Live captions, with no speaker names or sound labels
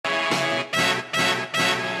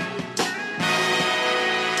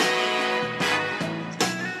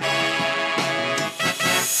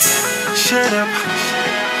Shut up,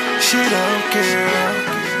 girl.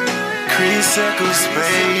 Chris Echols,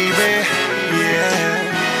 baby. Yeah.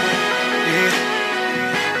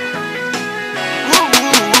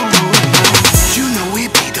 You know it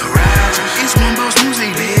be Deraj. It's one boss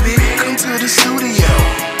music, baby. Come to the studio.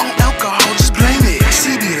 On alcohol, just blame it.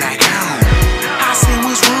 She be like, I say,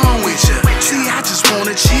 what's wrong with ya? See, I just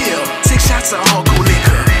wanna chill. 6 shots of hardcore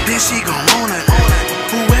liquor. Then she gon' own it.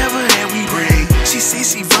 Whoever that we bring. She say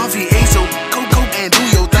she from VA, so go and do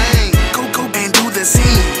your thing. Go and do the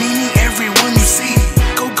scene. Meaning everyone you see.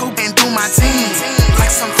 Go and do my team.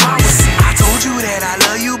 Like some flowers. I told you that I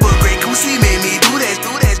love you, but Grey Goosey made me do that.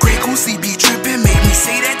 Grey Goosey be trippin', make me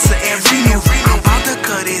say that to every new. I'm about to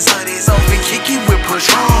cut his off and kick it with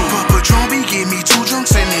Patron. But Patron be give me 2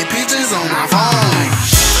 drunks and then pictures on my phone.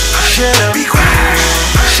 Shut up. Be quiet.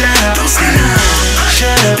 Shut up. Don't say nothing.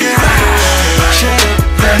 Shut up. Be quiet. Shut up.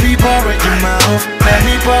 Let me borrow your mouth. Let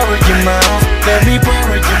me borrow your mouth. Let me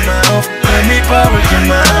borrow your mouth. Let me borrow your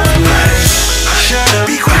mouth. Shut up.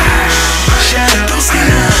 Be quiet. Shut up. Don't say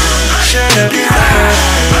nothing. Shut up. Be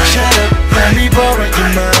quiet. Shut up. Let me borrow your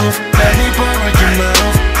mouth. Let me borrow your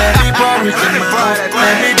mouth. Let me borrow your mouth.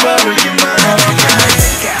 Let me borrow your mouth.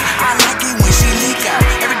 I like it when she leak out.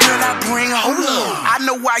 Every girl I bring, hold up. I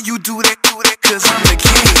know why you do that, cause I'm the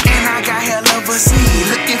king. And I got hell of a scene,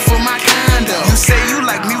 looking for my condo. You say you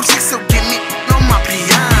like music, so give me on my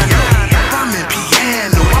piano. I'm in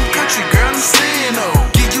piano, I'm country girl, I'm saying no.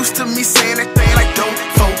 Get used to me saying that thing like don't,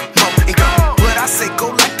 fold, mo, and go. But I say go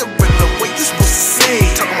like the regular way you supposed to say.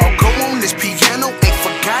 Talking about go on this piano, ain't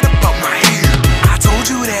forgot about my hair. I told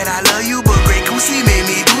you that I love you, but Grey Goosey made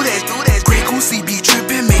me do that. Grey Goosey be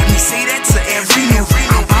trippin', make me say that to every new.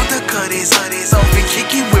 I'm about to cut his off and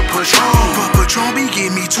kick it with Patron. But Patron be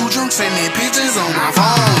give me 2 drunks and then pictures on my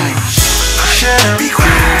phone. Shut up. Be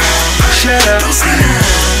quiet. Shut up. Don't say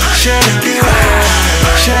nothing. Shut up. Be quiet.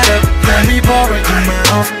 Shut up. Let me borrow your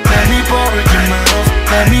mouth. Let me borrow your mouth.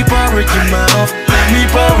 Let me borrow your mouth. Let me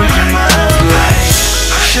borrow your mouth.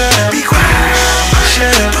 Shut up. Be quiet.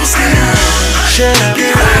 Shut up. Don't say nothing. Shut up. Be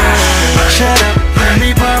quiet. Shut up. Let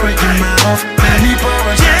me borrow your mouth. Let me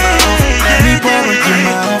borrow your mouth. Let me borrow your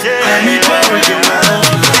mouth. Let me borrow your mouth.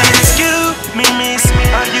 Excuse me, miss,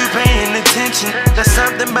 are you paying attention? There's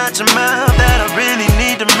something about your mouth that I really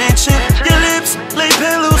need to mention. Your lips lay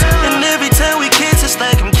pillows, and every time we kiss, it's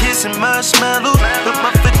like I'm kissing marshmallows. Put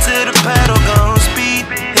my foot to the paddle, gon' speed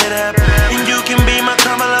it up, and you can be my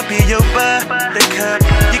come, I'll be your buttercup.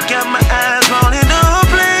 You got my eyes rolling, don't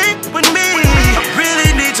play with me. I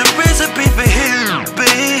really need your recipe for him,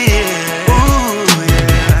 baby. Ooh,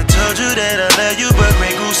 yeah, I told you that I love you, but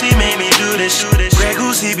Grey Goosey made me do this. Grey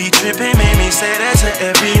Goosey be trippin', made me say that to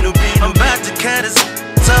every new beat. I'm about to cut his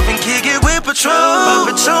off and kick it with Patron.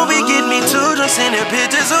 But Patron be get me 2 drunks and the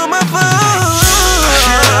pictures on my phone.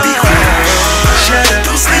 Shut up. Be quiet. Shut up.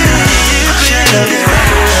 Don't say nothing.